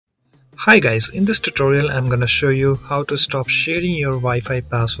Hi guys, in this tutorial I'm gonna show you how to stop sharing your Wi-Fi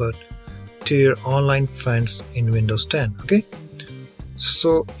password to your online friends in Windows 10. Okay,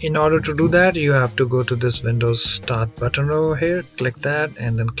 so in order to do that you have to go to this Windows Start button over here, click that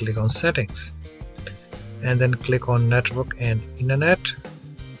and then click on Settings and then click on Network and Internet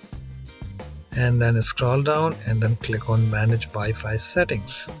and then scroll down and then click on Manage Wi-Fi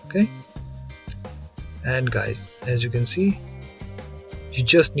Settings. Okay, and guys, as you can see, you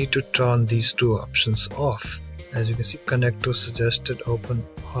just need to turn these two options off. As you can see, connect to suggested open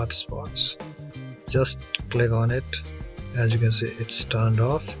hotspots. Just click on it. As you can see, it's turned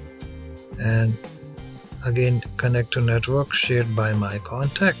off. And again, connect to network shared by my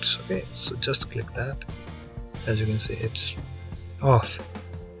contacts. Okay, so just click that. As you can see, it's off.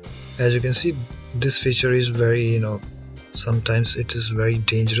 As you can see, this feature is very, sometimes it is very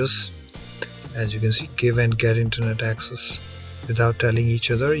dangerous. As you can see, give and get internet access without telling each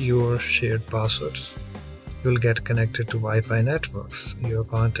other your shared passwords. You will get connected to Wi-Fi networks your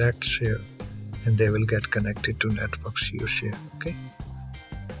contacts share, and they will get connected to networks you share. Okay,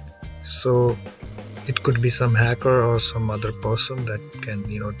 so it could be some hacker or some other person that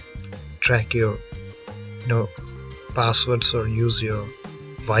can track your passwords or use your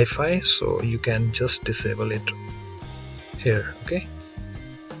Wi-Fi, so you can just disable it here. Okay,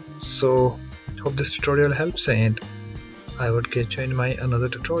 so hope this tutorial helps, and I would catch you in my another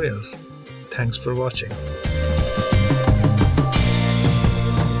tutorials. Thanks for watching.